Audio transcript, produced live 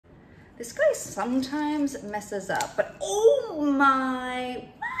This guy sometimes messes up, but oh my,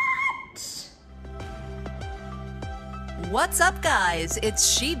 what? What's up, guys? It's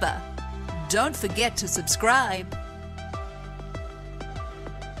Sheba. Don't forget to subscribe.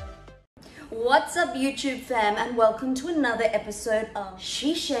 What's up, YouTube fam, and welcome to another episode of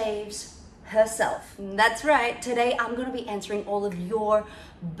She Shaves Herself. That's right, today I'm going to be answering all of your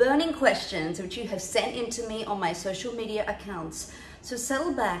burning questions which you have sent in to me on my social media accounts. So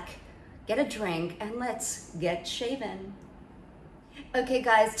settle back, get a drink, and let's get shaven. Okay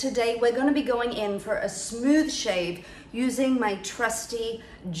guys, today we're going to be going in for a smooth shave using my trusty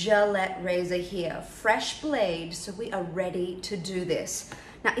Gillette razor here. Fresh blade, so we are ready to do this.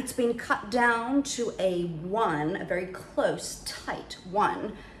 Now it's been cut down to a 1, a very close, tight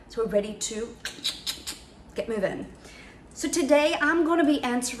 1. So we're ready to get moving. So today I'm going to be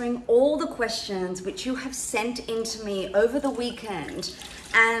answering all the questions which you have sent in to me over the weekend.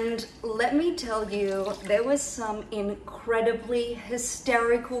 And let me tell you, there was some incredibly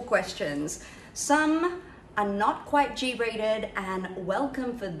hysterical questions. Some are not quite G-rated and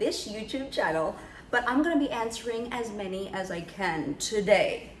welcome for this YouTube channel, but I'm going to be answering as many as I can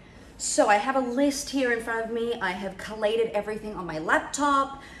today. So I have a list here in front of me. I have collated everything on my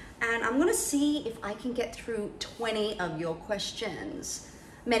laptop, and I'm going to see if I can get through 20 of your questions.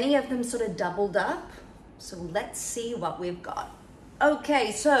 Many of them sort of doubled up, so let's see what we've got.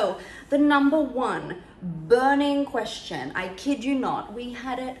 Okay, so the number 1 burning question, I kid you not, we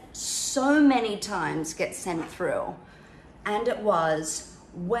had it so many times get sent through, and it was,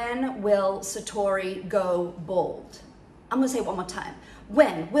 when will Satori go bald? I'm gonna say it one more time.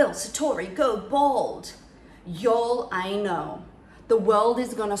 When will Satori go bald? Y'all, I know. The world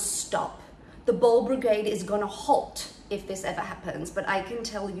is gonna stop. The bald brigade is gonna halt if this ever happens, but I can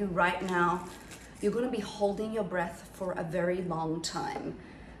tell you right now, you're gonna be holding your breath for a very long time.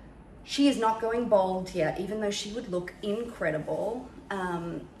 She is not going bald yet, even though she would look incredible.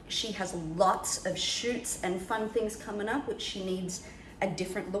 She has lots of shoots and fun things coming up, which she needs a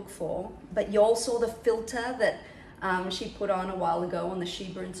different look for. But y'all saw the filter that she put on a while ago on the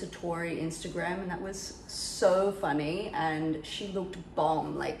Sheba and Satori Instagram, and that was so funny, and she looked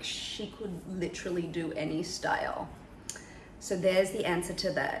bomb. Like, she could literally do any style. So there's the answer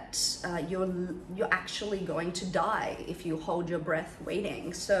to that. You're actually going to die if you hold your breath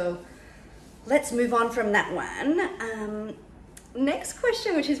waiting. So let's move on from that one. Next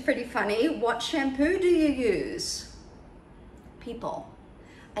question, which is pretty funny. What shampoo do you use? People,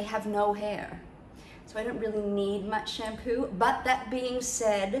 I have no hair, so I don't really need much shampoo. But that being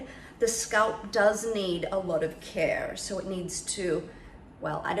said, the scalp does need a lot of care. So it needs to,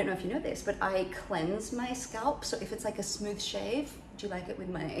 well, I don't know if you know this, but I cleanse my scalp. So if it's like a smooth shave, do you like it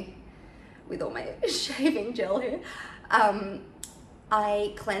with all my shaving gel here?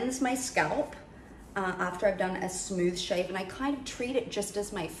 I cleanse my scalp after I've done a smooth shave, and I kind of treat it just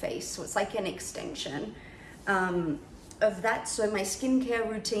as my face. So it's like an extension of that. So my skincare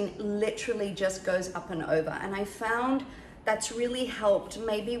routine literally just goes up and over. And I found that's really helped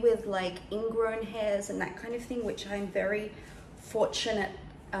maybe with like ingrown hairs and that kind of thing, which I'm very fortunate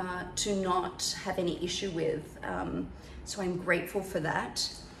to not have any issue with. So I'm grateful for that.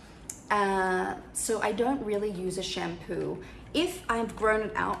 So I don't really use a shampoo. If I've grown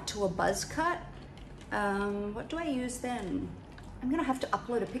it out to a buzz cut, what do I use then? I'm gonna have to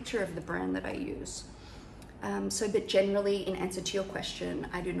upload a picture of the brand that I use. But generally, in answer to your question,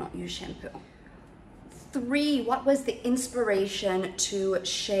 I do not use shampoo. 3, what was the inspiration to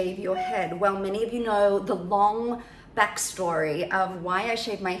shave your head? Well, many of you know the long backstory of why I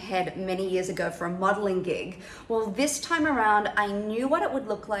shaved my head many years ago for a modeling gig. Well, this time around, I knew what it would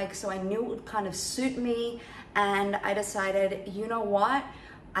look like, so I knew it would kind of suit me, and I decided, you know what?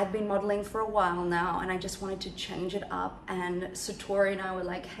 I've been modeling for a while now, and I just wanted to change it up, and Satori and I were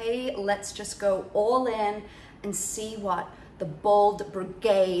like, hey, let's just go all in and see what the bald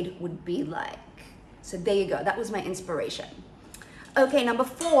brigade would be like. So there you go, that was my inspiration. Okay, number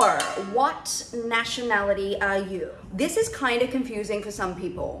 4, what nationality are you? This is kind of confusing for some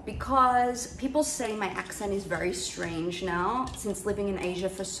people because people say my accent is very strange now since living in Asia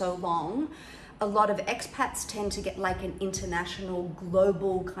for so long. A lot of expats tend to get like an international,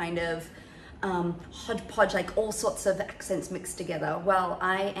 global kind of hodgepodge, like all sorts of accents mixed together. Well,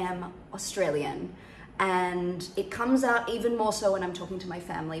 I am Australian, and it comes out even more so when I'm talking to my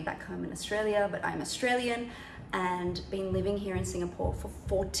family back home in Australia, but I'm Australian and been living here in Singapore for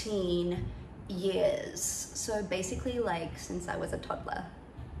 14 years. So basically like since I was a toddler.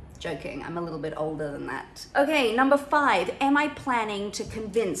 Joking, I'm a little bit older than that. Okay, number 5, am I planning to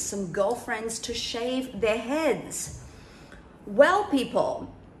convince some girlfriends to shave their heads? Well,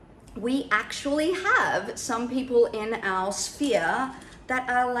 people, we actually have some people in our sphere that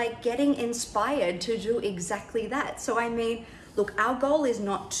are like getting inspired to do exactly that. So I mean, look, our goal is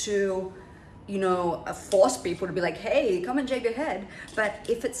not to, you know, force people to be like, hey, come and shave your head. But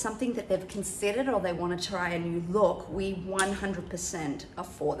if it's something that they've considered or they want to try a new look, we 100% are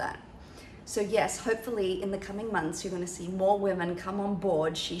for that. So yes, hopefully in the coming months, you're going to see more women come on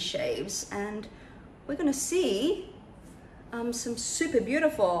board She Shaves, and we're going to see some super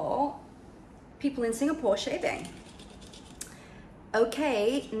beautiful people in Singapore shaving.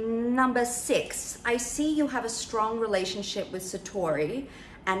 Okay, number 6. I see you have a strong relationship with Satori,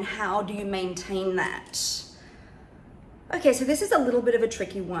 and how do you maintain that? Okay, so this is a little bit of a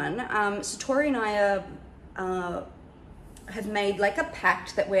tricky one. Satori and I have made like a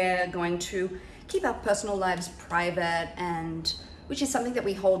pact that we're going to keep our personal lives private, and which is something that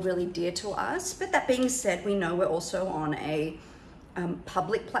we hold really dear to us. But that being said, we know we're also on a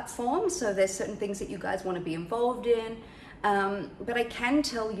public platform, so there's certain things that you guys want to be involved in. But I can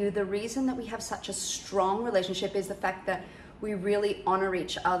tell you the reason that we have such a strong relationship is the fact that we really honor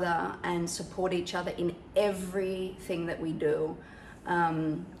each other and support each other in everything that we do,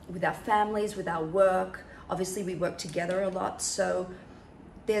 with our families, with our work. Obviously, we work together a lot, so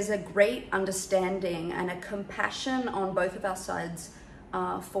there's a great understanding and a compassion on both of our sides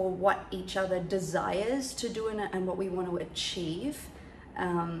for what each other desires to do and what we want to achieve.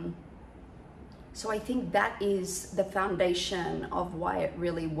 So I think that is the foundation of why it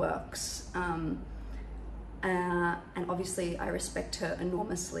really works. And obviously I respect her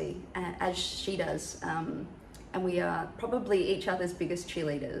enormously, as she does. And we are probably each other's biggest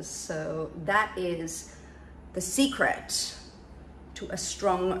cheerleaders. So that is the secret to a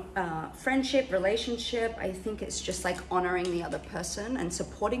strong friendship, relationship. I think it's just like honoring the other person and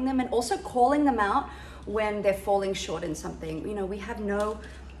supporting them, and also calling them out when they're falling short in something. You know, we have no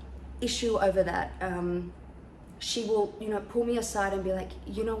issue over that. She will, you know, pull me aside and be like,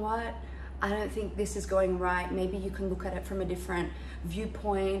 you know what? I don't think this is going right. Maybe you can look at it from a different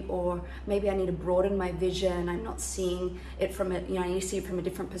viewpoint, or maybe I need to broaden my vision. I'm not seeing it from a, you know, I need to see it from a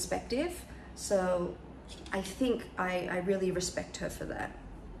different perspective. So I think I really respect her for that,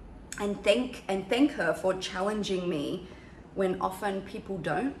 and thank her for challenging me when often people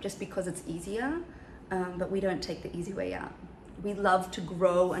don't, just because it's easier. But we don't take the easy way out. We love to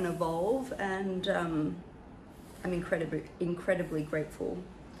grow and evolve, and I'm incredibly grateful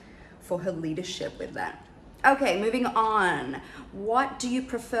for her leadership with that. Okay, moving on. What do you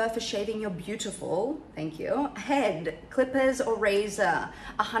prefer for shaving your beautiful, thank you, head? Clippers or razor?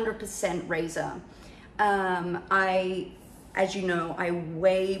 100% razor. As you know, I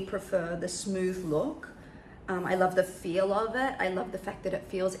way prefer the smooth look. I love the feel of it. I love the fact that it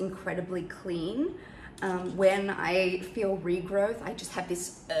feels incredibly clean. When I feel regrowth, I just have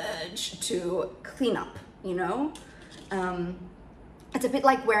this urge to clean up, you know? It's a bit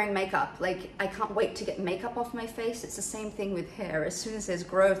like wearing makeup. Like, I can't wait to get makeup off my face. It's the same thing with hair. As soon as there's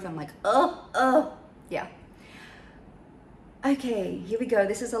growth, I'm like, yeah. Okay, here we go.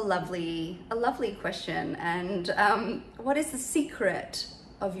 This is a lovely question. And what is the secret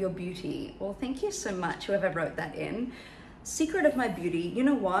of your beauty? Well, thank you so much, whoever wrote that in. Secret of my beauty, you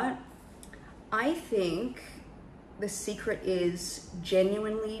know what? I think the secret is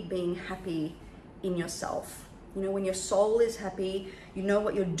genuinely being happy in yourself. You know, when your soul is happy, you know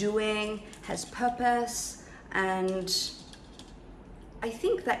what you're doing has purpose. And I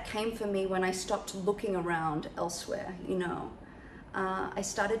think that came for me when I stopped looking around elsewhere, you know. I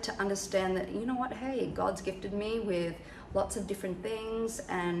started to understand that, you know what, hey, God's gifted me with lots of different things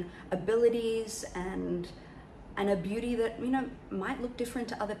and abilities and a beauty that, you know, might look different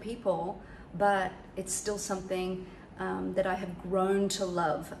to other people, but it's still something that I have grown to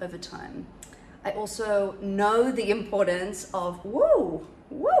love over time. I also know the importance of,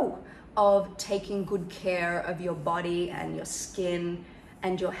 of taking good care of your body and your skin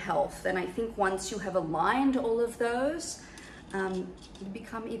and your health. And I think once you have aligned all of those, you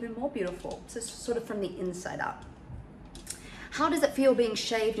become even more beautiful. So sort of from the inside out. How does it feel being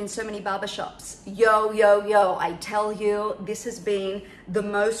shaved in so many barbershops? Yo, I tell you, this has been the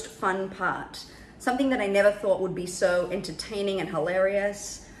most fun part. Something that I never thought would be so entertaining and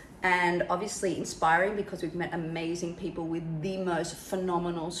hilarious, and obviously inspiring, because we've met amazing people with the most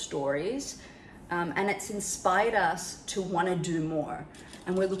phenomenal stories. And it's inspired us to want to do more.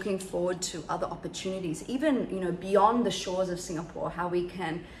 And we're looking forward to other opportunities, even, you know, beyond the shores of Singapore, how we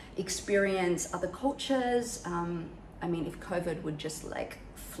can experience other cultures. I mean, if COVID would just like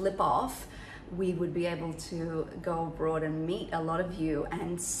flip off, we would be able to go abroad and meet a lot of you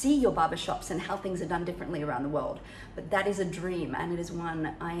and see your barbershops and how things are done differently around the world. But that is a dream, and it is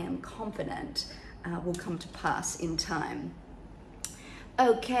one I am confident will come to pass in time.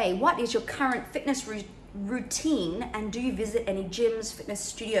 Okay, what is your current fitness routine, and do you visit any gyms, fitness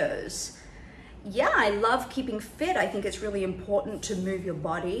studios? Yeah, I love keeping fit. I think it's really important to move your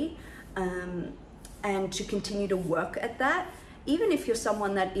body and to continue to work at that. Even if you're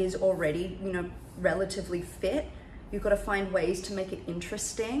someone that is already, relatively fit, you've got to find ways to make it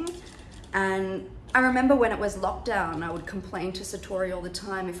interesting. And I remember when it was lockdown, I would complain to Satori all the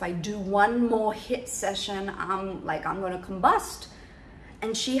time, if I do one more HIIT session, I'm going to combust.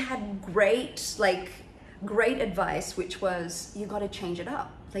 And she had great advice, which was, you got to change it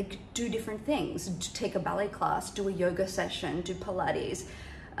up. Like, do different things. Take a ballet class, do a yoga session, do Pilates,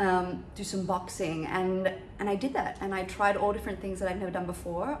 do some boxing. And I did that. And I tried all different things that I've never done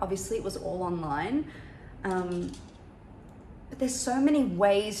before. Obviously, it was all online. But there's so many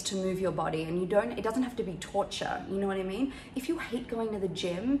ways to move your body, and it doesn't have to be torture. You know what I mean? If you hate going to the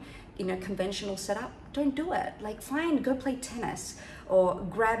gym, conventional setup, don't do it. Like, fine, go play tennis, or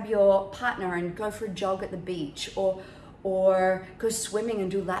grab your partner and go for a jog at the beach, or go swimming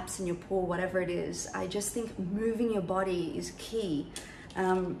and do laps in your pool, whatever it is. I just think moving your body is key.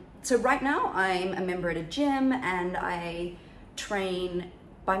 So right now I'm a member at a gym, and I train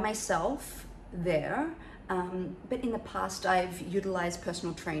by myself there. But in the past, I've utilized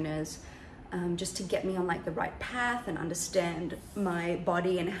personal trainers just to get me on the right path and understand my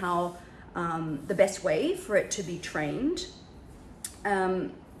body and how the best way for it to be trained.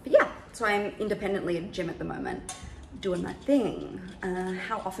 But yeah, so I'm independently at a gym at the moment, doing my thing.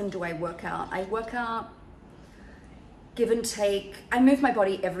 How often do I work out? I work out, give and take. I move my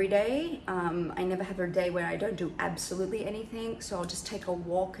body every day. I never have a day where I don't do absolutely anything. So I'll just take a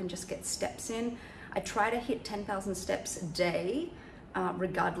walk and just get steps in. I try to hit 10,000 steps a day,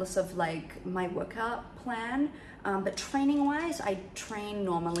 regardless of my workout plan. But training wise, I train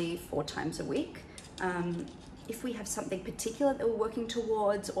normally 4 times a week. If we have something particular that we're working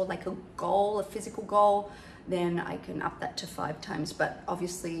towards, or a goal, a physical goal, then I can up that to 5 times. But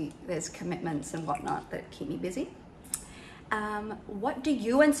obviously there's commitments and whatnot that keep me busy. What do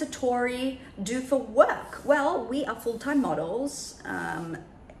you and Satori do for work? Well, we are full-time models,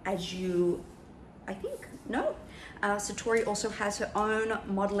 as you, I think, know. Satori also has her own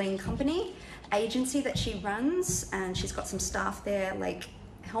modeling company, agency that she runs, and she's got some staff there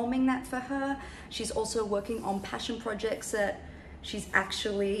helming that for her. She's also working on passion projects that she's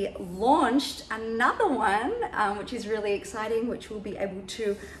actually launched another one, which is really exciting, which we'll be able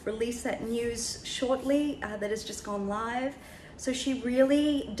to release that news shortly, that has just gone live. So she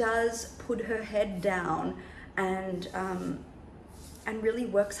really does put her head down and really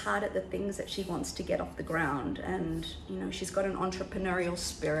works hard at the things that she wants to get off the ground. And she's got an entrepreneurial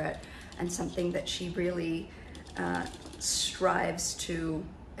spirit, and something that she really strives to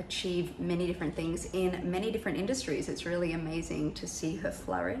achieve many different things in many different industries. It's really amazing to see her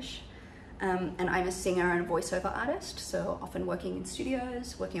flourish. And I'm a singer and voiceover artist, so often working in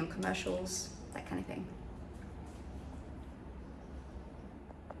studios, working on commercials, that kind of thing.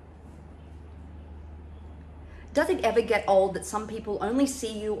 Does it ever get old that some people only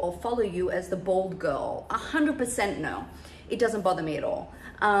see you or follow you as the bald girl? 100% no. It doesn't bother me at all.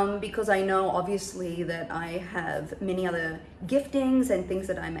 Because I know obviously that I have many other giftings and things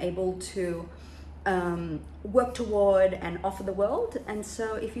that I'm able to work toward and offer the world. And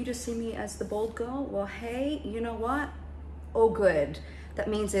so if you just see me as the bald girl, well, hey, you know what? All good. That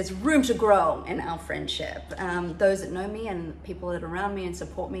means there's room to grow in our friendship. Those that know me and people that are around me and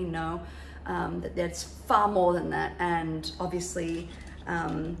support me know that there's far more than that. And obviously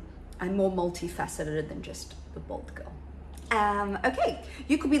I'm more multifaceted than just the bald girl. Okay,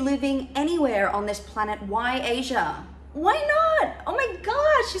 you could be living anywhere on this planet. Why Asia? Why not? Oh my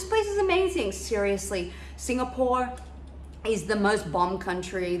gosh, this place is amazing. Seriously, Singapore is the most bomb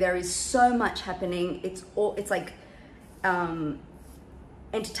country. There is so much happening. It's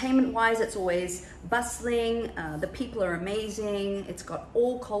entertainment wise, it's always bustling. The people are amazing. It's got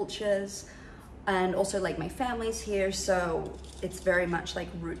all cultures, and also my family's here, so it's very much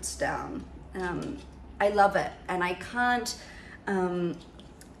roots down. I love it, and I can't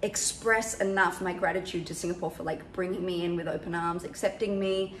express enough my gratitude to Singapore for bringing me in with open arms, accepting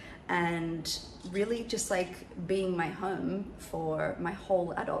me, and really just being my home for my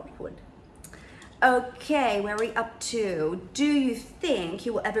whole adulthood. Okay, where are we up to? Do you think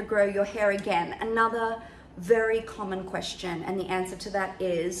you will ever grow your hair again? Another very common question, and the answer to that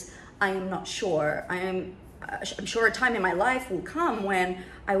is I am not sure. I am I'm sure a time in my life will come when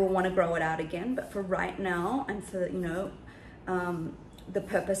I will want to grow it out again. But for right now, and for, you know, the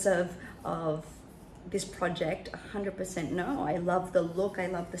purpose of this project, 100% no. I love the look, I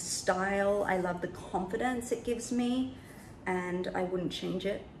love the style, I love the confidence it gives me, and I wouldn't change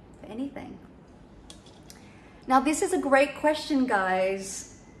it for anything. Now, this is a great question,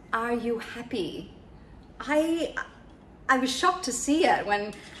 guys. Are you happy? I was shocked to see it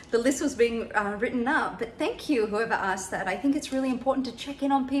when the list was being written up, but thank you, whoever asked that. I think it's really important to check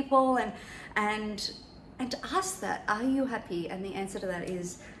in on people and to ask that, are you happy? And the answer to that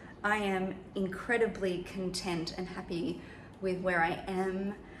is, I am incredibly content and happy with where I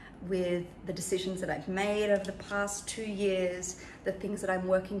am, with the decisions that I've made over the past 2 years, the things that I'm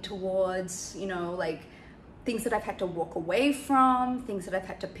working towards, you know, like things that I've had to walk away from, things that I've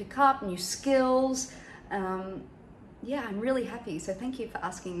had to pick up, new skills. Yeah, I'm really happy. So thank you for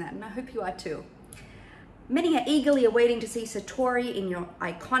asking that, and I hope you are too. Many are eagerly awaiting to see Satori in your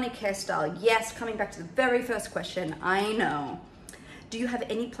iconic hairstyle. Yes, coming back to the very first question, I know. Do you have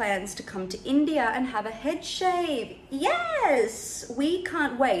any plans to come to India and have a head shave? Yes, we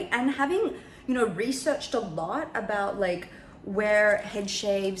can't wait. And having, you know, researched a lot about like where head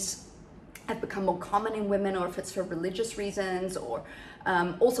shaves have become more common in women, or if it's for religious reasons, or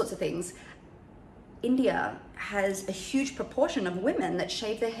all sorts of things. India has a huge proportion of women that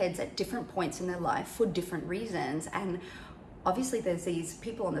shave their heads at different points in their life for different reasons. And obviously there's these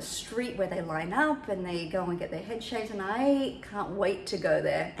people on the street where they line up and they go and get their head shaves, and I can't wait to go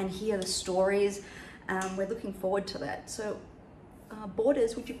there and hear the stories. We're looking forward to that. So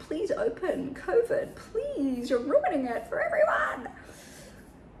borders, would you please open? COVID, please, you're ruining it for everyone.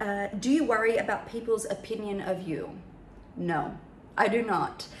 Do you worry about people's opinion of you? No, I do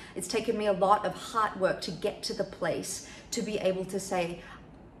not. It's taken me a lot of hard work to get to the place to be able to say,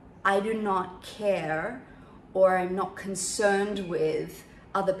 I do not care, or I'm not concerned with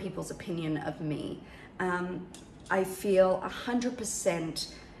other people's opinion of me. I feel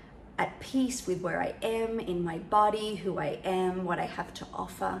 100% at peace with where I am in my body, who I am, what I have to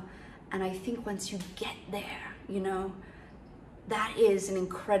offer. And I think once you get there, you know, that is an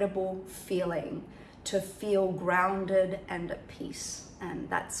incredible feeling, to feel grounded and at peace. And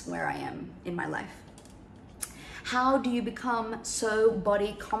that's where I am in my life. How do you become so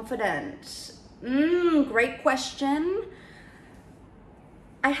body confident? Great question.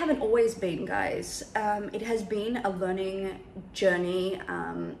 I haven't always been, guys. It has been a learning journey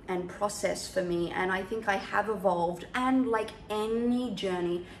and process for me, and I think I have evolved. And like any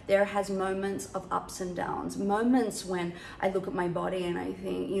journey, there has moments of ups and downs, moments when I look at my body and I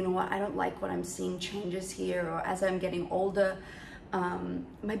think, you know what, I don't like what I'm seeing, changes here. Or as I'm getting older,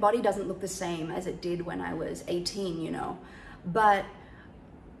 my body doesn't look the same as it did when I was 18, you know. But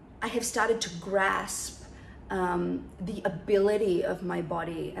I have started to grasp the ability of my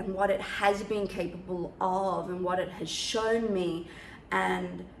body and what it has been capable of and what it has shown me,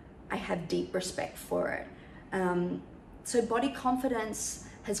 and I have deep respect for it. So body confidence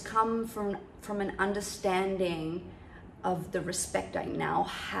has come from an understanding of the respect I now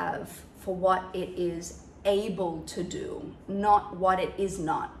have for what it is able to do, not what it is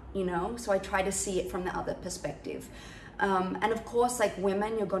not, you know? So I try to see it from the other perspective. And of course, like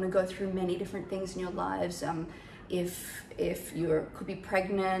women, you're going to go through many different things in your lives. If you could be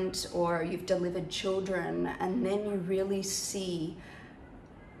pregnant or you've delivered children, and then you really see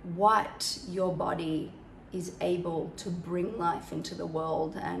what your body is able to bring life into the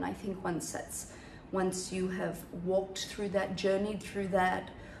world. And I think once you have walked through that, journeyed through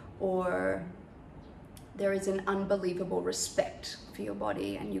that, or there is an unbelievable respect for your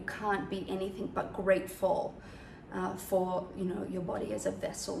body, and you can't be anything but grateful for, you know, your body as a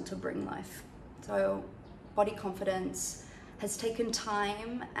vessel to bring life. So body confidence has taken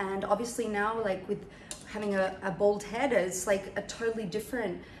time, and obviously now, like with having a bald head, is like a totally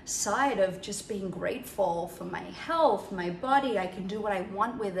different side of just being grateful for my health, my body. I can do what I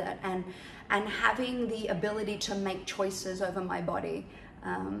want with it, and having the ability to make choices over my body,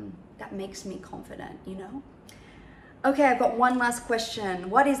 that makes me confident, you know. Okay, I've got one last question.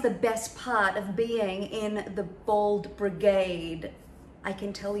 What is the best part of being in the Bald Brigade? I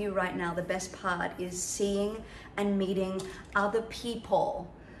can tell you right now, the best part is seeing and meeting other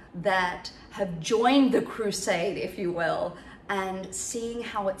people that have joined the crusade, if you will, and seeing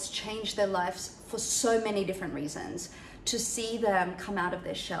how it's changed their lives for so many different reasons. To see them come out of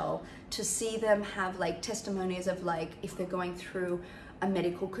their shell, to see them have like testimonies of like if they're going through a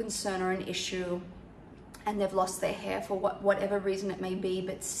medical concern or an issue, and they've lost their hair for whatever reason it may be,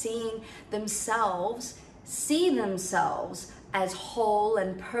 but see themselves as whole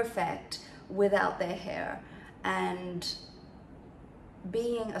and perfect without their hair. and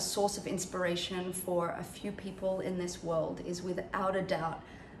being a source of inspiration for a few people in this world is without a doubt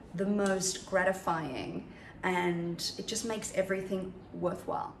the most gratifying, and it just makes everything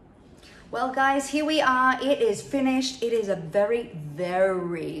worthwhile. Well guys, here we are. It is finished. It is a very,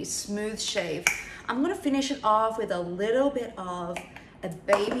 very smooth shave. I'm gonna finish it off with a little bit of a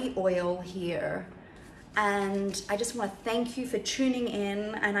baby oil here. And I just want to thank you for tuning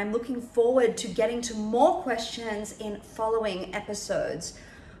in, and I'm looking forward to getting to more questions in following episodes.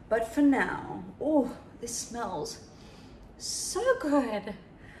 But for now, oh, this smells so good.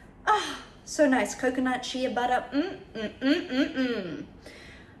 Ah, so nice. Coconut, shea butter.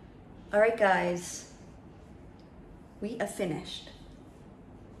 All right, guys, we are finished.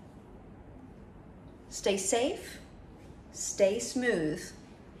 Stay safe, stay smooth.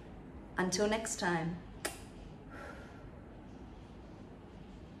 Until next time.